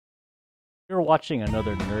You're watching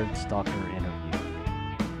another Nerd Stalker interview.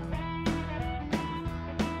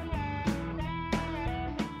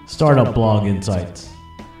 Startup Blog Insights,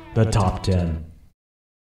 the top 10.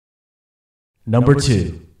 Number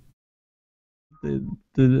 2.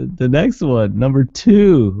 The next one, number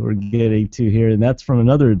 2, we're getting to here, and that's from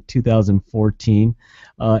another 2014.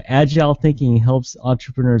 Agile thinking helps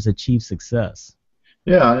entrepreneurs achieve success.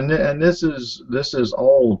 Yeah, and this is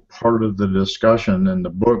all part of the discussion in the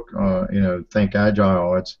book. Think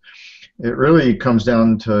Agile. It really comes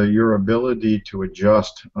down to your ability to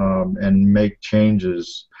adjust and make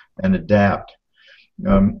changes and adapt.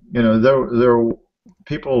 There are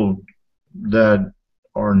people that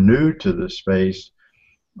are new to this space,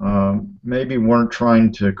 maybe weren't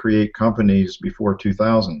trying to create companies before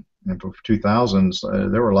 2000. And before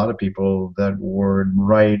 2000s, there were a lot of people that would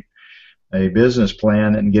write a business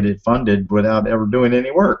plan and get it funded without ever doing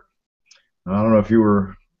any work. I don't know if you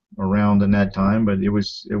were around in that time, but it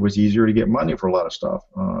was easier to get money for a lot of stuff,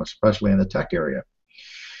 especially in the tech area.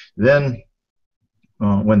 Then,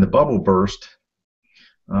 when the bubble burst,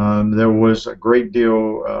 there was a great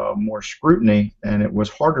deal more scrutiny, and it was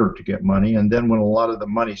harder to get money. And then when a lot of the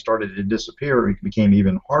money started to disappear, it became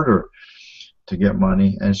even harder to get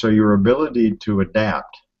money. And so your ability to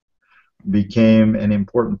adapt became an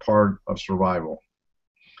important part of survival.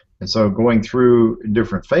 And so going through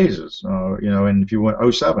different phases, and if you went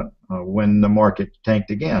 '07, when the market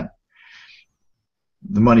tanked again,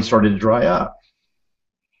 the money started to dry up,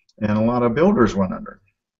 and a lot of builders went under.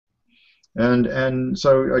 And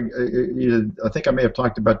so I think I may have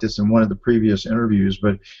talked about this in one of the previous interviews,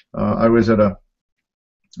 but I was at a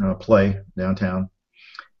play downtown,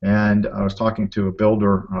 and I was talking to a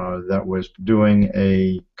builder that was doing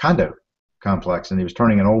a condo complex, and he was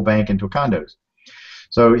turning an old bank into condos.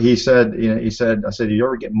 So he said, I said, "Do you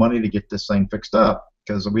ever get money to get this thing fixed up?"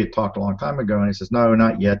 Because we had talked a long time ago, and he says, "No,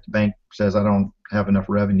 not yet. The bank says I don't have enough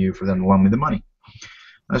revenue for them to loan me the money."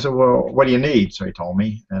 I said, "Well, what do you need?" So he told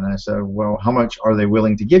me, and I said, "Well, how much are they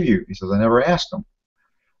willing to give you?" He says, "I never asked them."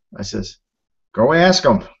 I says, "Go ask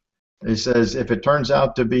them." He says, "If it turns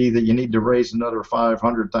out to be that you need to raise another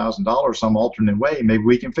 $500,000 some alternate way, maybe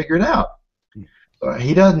we can figure it out."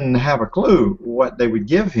 He doesn't have a clue what they would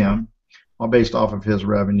give him based off of his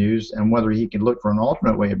revenues and whether he can look for an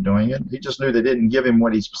alternate way of doing it. He just knew they didn't give him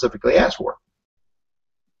what he specifically asked for.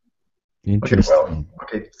 Interesting.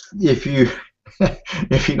 Okay, if you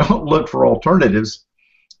if you don't look for alternatives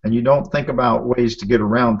and you don't think about ways to get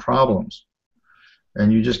around problems,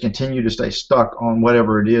 and you just continue to stay stuck on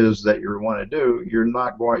whatever it is that you want to do, you're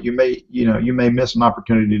not going. You may miss an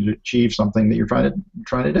opportunity to achieve something that you're trying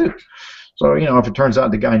to do. So if it turns out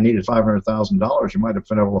the guy needed $500,000, you might have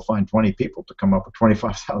been able to find 20 people to come up with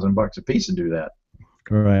 $25,000 a piece to do that.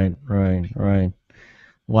 Right.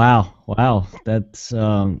 Wow. That's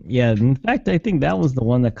yeah. In fact, I think that was the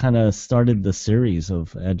one that kind of started the series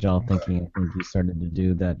of agile thinking. I think you started to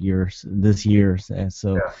do that this year.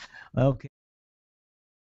 So, Yeah. Okay.